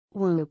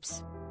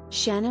Whoops.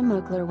 Shanna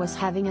Moakler was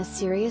having a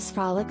serious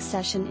frolic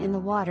session in the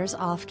waters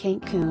off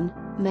Cancun,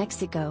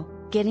 Mexico,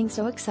 getting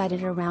so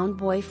excited around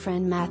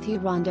boyfriend Matthew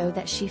Rondeau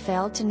that she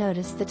failed to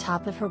notice the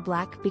top of her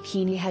black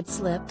bikini had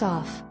slipped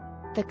off.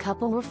 The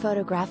couple were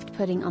photographed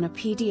putting on a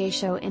PDA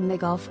show in the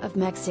Gulf of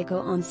Mexico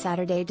on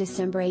Saturday,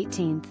 December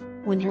 18,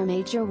 when her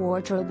major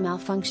wardrobe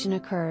malfunction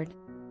occurred.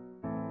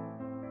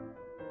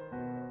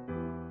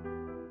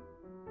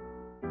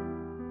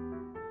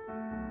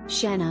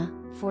 Shanna,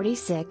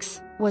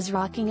 46, was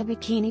rocking a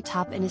bikini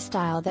top in a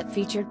style that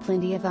featured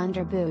plenty of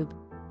underboob.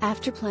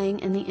 After playing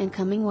in the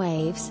incoming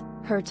waves,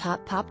 her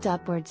top popped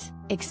upwards,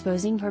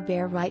 exposing her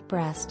bare right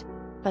breast.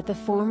 But the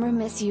former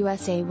Miss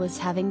USA was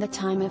having the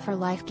time of her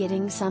life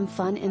getting some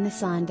fun in the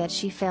sun that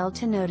she failed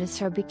to notice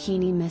her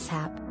bikini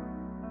mishap.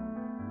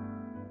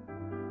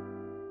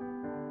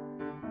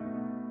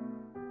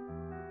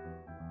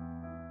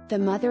 The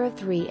mother of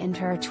three and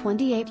her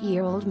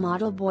 28-year-old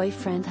model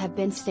boyfriend have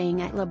been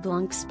staying at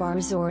LeBlanc Spa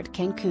Resort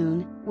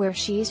Cancun, where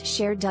she's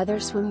shared other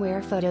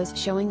swimwear photos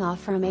showing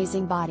off her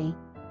amazing body.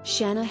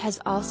 Shanna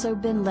has also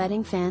been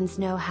letting fans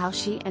know how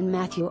she and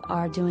Matthew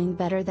are doing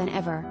better than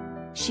ever.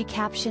 She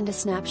captioned a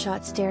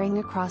snapshot staring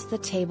across the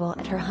table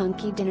at her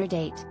hunky dinner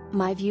date,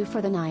 "My view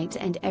for the night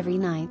and every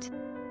night."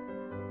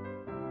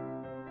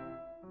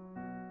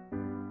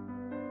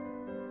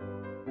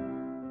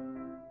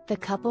 The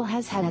couple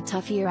has had a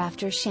tough year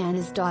after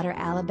Shanna's daughter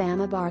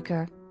Alabama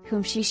Barker,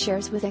 whom she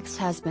shares with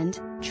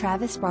ex-husband,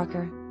 Travis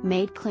Barker,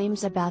 made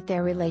claims about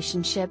their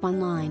relationship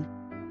online.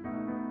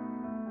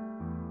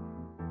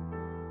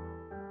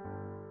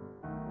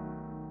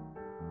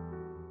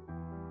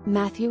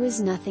 "Matthew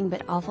is nothing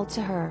but awful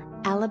to her,"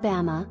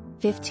 Alabama,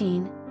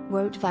 15,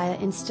 wrote via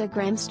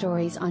Instagram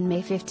stories on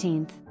May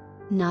 15.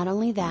 "Not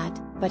only that,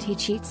 but he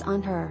cheats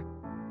on her.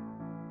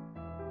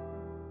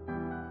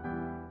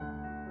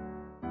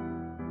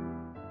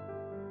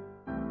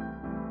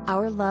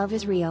 Our love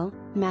is real,"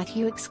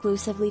 Matthew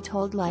exclusively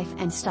told Life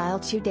and Style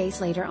 2 days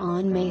later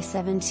on May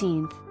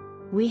 17.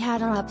 "We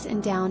had our ups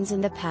and downs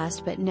in the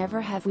past, but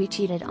never have we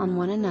cheated on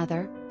one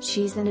another.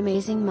 She's an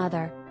amazing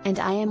mother, and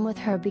I am with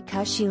her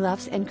because she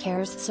loves and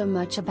cares so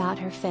much about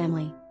her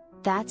family.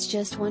 That's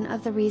just one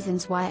of the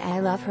reasons why I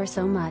love her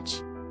so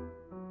much."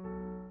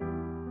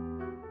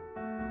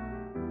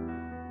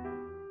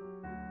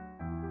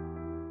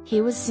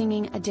 He was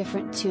singing a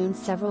different tune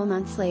several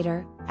months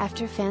later,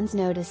 after fans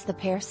noticed the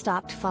pair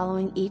stopped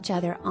following each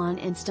other on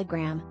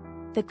Instagram.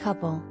 The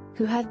couple,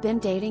 who had been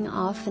dating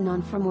off and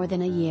on for more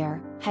than a year,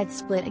 had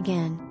split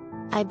again.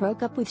 "I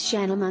broke up with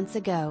Shanna months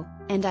ago,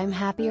 and I'm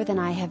happier than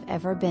I have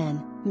ever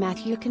been,"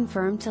 Matthew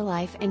confirmed to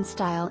Life and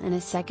Style in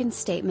a second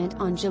statement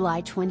on July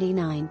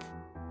 29.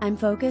 "I'm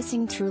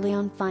focusing truly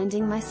on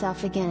finding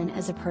myself again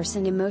as a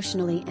person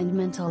emotionally and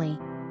mentally.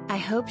 I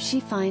hope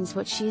she finds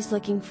what she's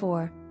looking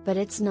for, but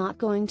it's not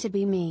going to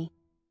be me."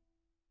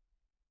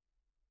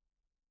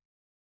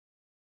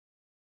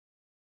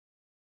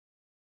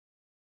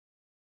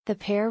 The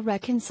pair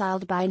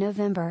reconciled by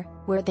November,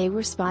 where they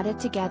were spotted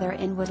together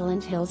in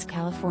Woodland Hills,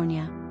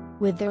 California.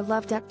 With their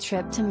loved-up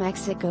trip to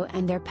Mexico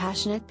and their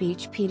passionate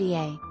beach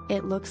PDA,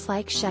 it looks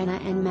like Shanna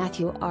and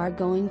Matthew are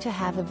going to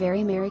have a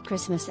very Merry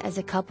Christmas as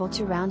a couple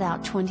to round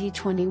out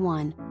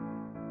 2021.